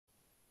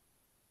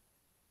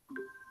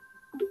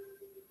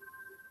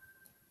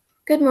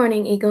Good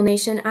morning, Eagle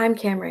Nation. I'm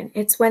Cameron.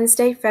 It's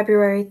Wednesday,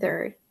 February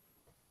 3rd.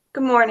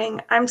 Good morning.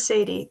 I'm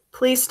Sadie.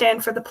 Please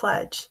stand for the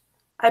pledge.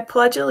 I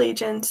pledge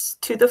allegiance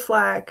to the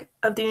flag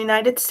of the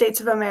United States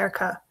of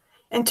America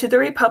and to the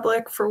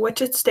republic for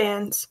which it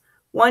stands,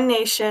 one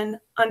nation,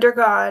 under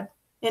God,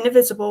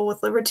 indivisible,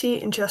 with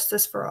liberty and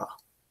justice for all.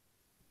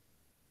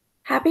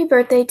 Happy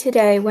birthday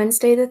today,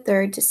 Wednesday the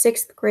 3rd, to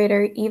 6th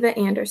grader Eva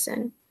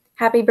Anderson.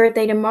 Happy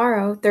birthday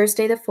tomorrow,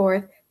 Thursday the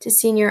 4th, to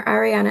senior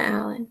Ariana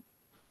Allen.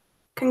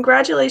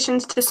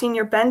 Congratulations to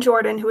senior Ben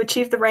Jordan, who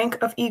achieved the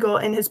rank of Eagle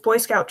in his Boy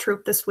Scout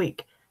troop this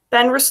week.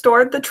 Ben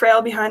restored the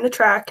trail behind the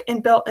track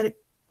and built a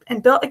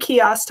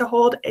kiosk to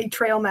hold a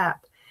trail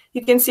map.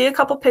 You can see a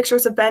couple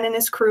pictures of Ben and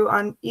his crew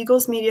on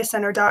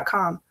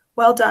eaglesmediacenter.com.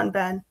 Well done,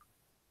 Ben.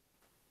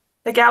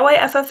 The Galway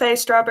FFA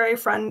Strawberry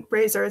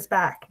Fundraiser is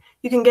back.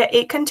 You can get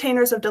 8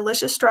 containers of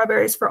delicious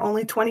strawberries for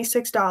only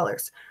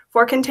 $26.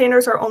 4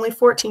 containers are only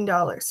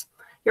 $14.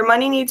 Your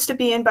money needs to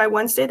be in by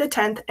Wednesday the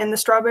 10th, and the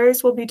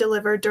strawberries will be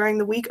delivered during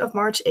the week of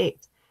March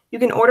 8th. You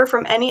can order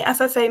from any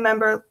FFA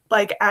member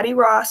like Addie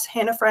Ross,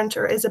 Hannah French,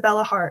 or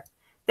Isabella Hart.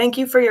 Thank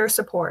you for your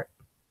support.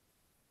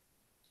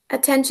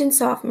 Attention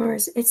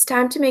sophomores, it's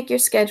time to make your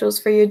schedules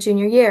for your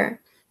junior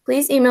year.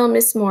 Please email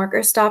Ms. Mork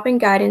or stop in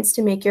guidance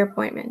to make your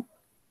appointment.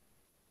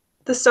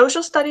 The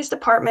Social Studies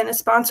Department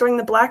is sponsoring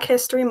the Black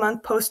History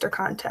Month poster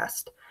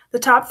contest. The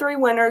top 3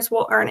 winners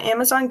will earn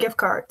Amazon gift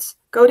cards.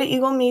 Go to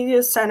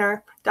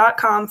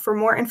eaglemediacenter.com for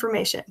more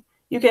information.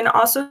 You can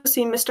also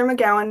see Mr.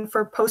 McGowan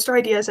for poster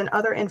ideas and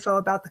other info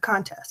about the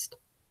contest.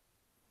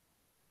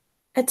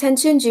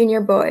 Attention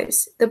junior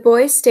boys. The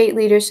Boys State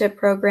Leadership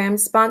Program,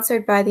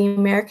 sponsored by the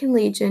American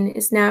Legion,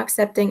 is now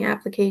accepting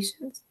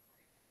applications.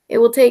 It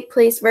will take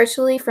place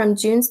virtually from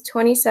June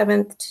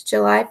 27th to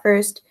July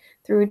 1st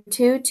through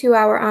 2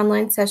 2-hour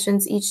online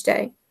sessions each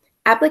day.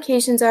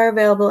 Applications are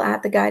available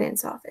at the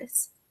guidance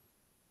office.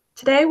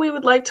 Today, we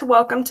would like to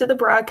welcome to the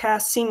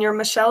broadcast Senior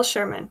Michelle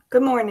Sherman.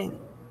 Good morning.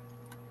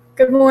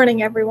 Good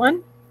morning,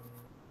 everyone.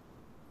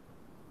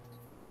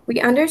 We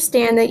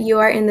understand that you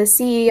are in the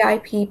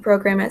CEIP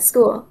program at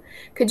school.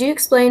 Could you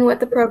explain what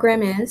the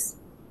program is?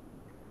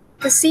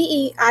 The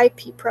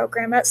CEIP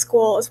program at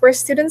school is where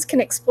students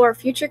can explore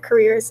future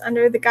careers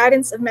under the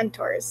guidance of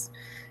mentors.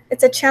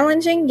 It's a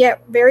challenging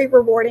yet very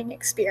rewarding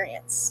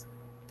experience.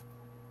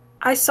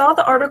 I saw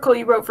the article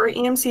you wrote for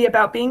EMC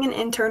about being an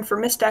intern for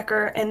Ms.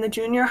 Decker and the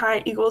Junior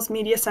High Eagles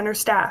Media Center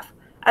staff.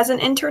 As an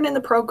intern in the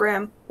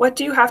program, what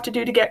do you have to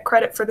do to get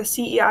credit for the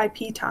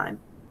CEIP time?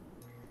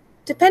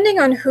 Depending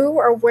on who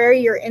or where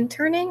you're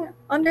interning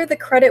under, the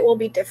credit will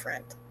be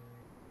different.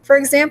 For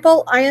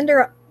example, I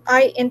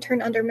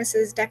intern under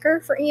Mrs.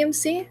 Decker for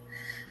EMC.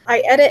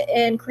 I edit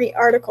and create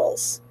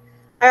articles.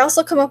 I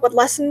also come up with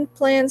lesson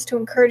plans to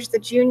encourage the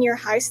junior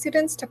high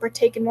students to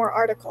partake in more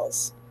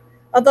articles.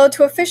 Although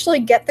to officially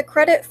get the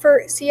credit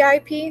for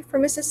CIP for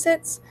Mrs.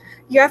 Sitz,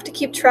 you have to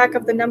keep track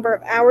of the number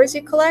of hours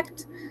you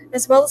collect,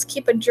 as well as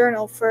keep a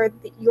journal for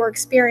your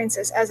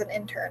experiences as an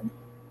intern.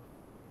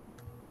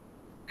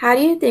 How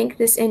do you think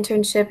this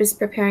internship is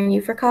preparing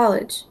you for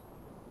college?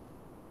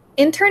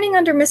 Interning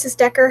under Mrs.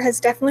 Decker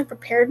has definitely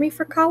prepared me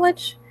for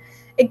college.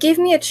 It gave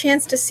me a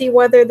chance to see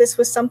whether this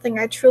was something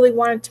I truly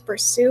wanted to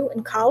pursue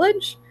in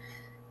college,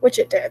 which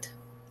it did.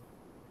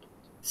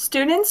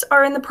 Students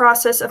are in the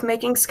process of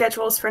making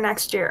schedules for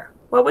next year.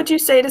 What would you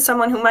say to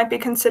someone who might be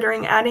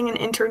considering adding an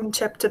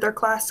internship to their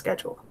class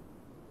schedule?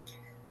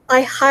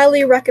 I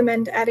highly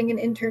recommend adding an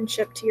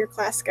internship to your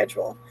class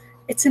schedule.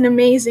 It's an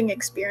amazing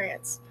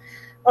experience.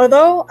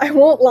 Although, I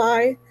won't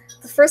lie,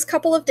 the first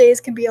couple of days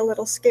can be a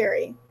little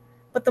scary,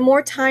 but the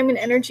more time and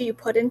energy you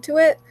put into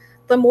it,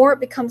 the more it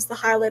becomes the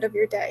highlight of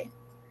your day.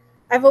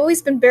 I've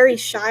always been very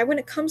shy when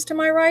it comes to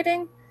my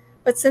writing,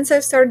 but since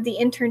I've started the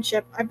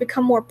internship, I've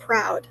become more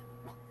proud.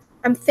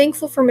 I'm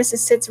thankful for Mrs.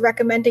 Sitz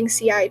recommending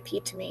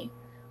CIP to me.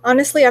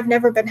 Honestly, I've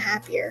never been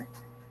happier.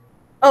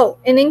 Oh,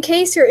 and in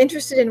case you're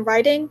interested in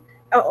writing,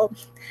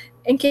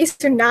 in case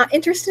you're not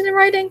interested in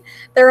writing,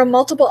 there are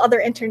multiple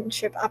other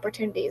internship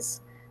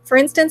opportunities. For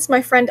instance,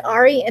 my friend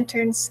Ari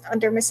interns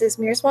under Mrs.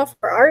 Mearswell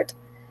for art,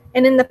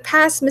 and in the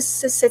past,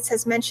 Mrs. Sitz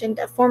has mentioned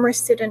a former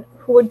student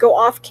who would go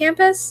off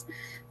campus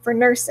for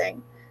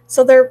nursing,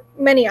 so there are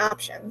many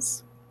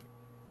options.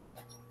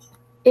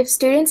 If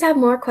students have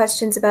more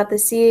questions about the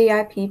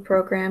CEIP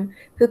program,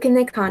 who can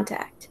they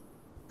contact?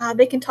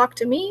 They can talk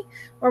to me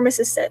or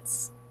Mrs.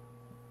 Sitz.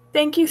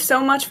 Thank you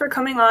so much for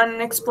coming on and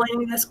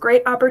explaining this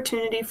great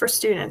opportunity for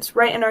students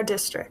right in our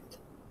district.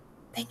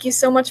 Thank you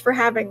so much for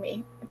having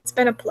me. It's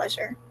been a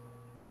pleasure.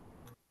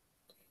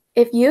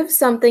 If you have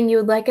something you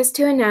would like us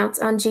to announce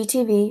on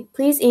GTV,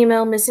 please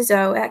email Mrs.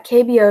 O at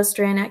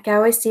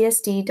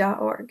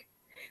kbostran@galwaycsd.org.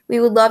 We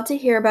would love to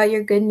hear about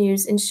your good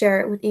news and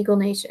share it with Eagle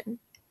Nation.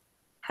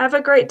 Have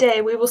a great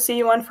day. We will see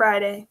you on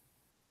Friday.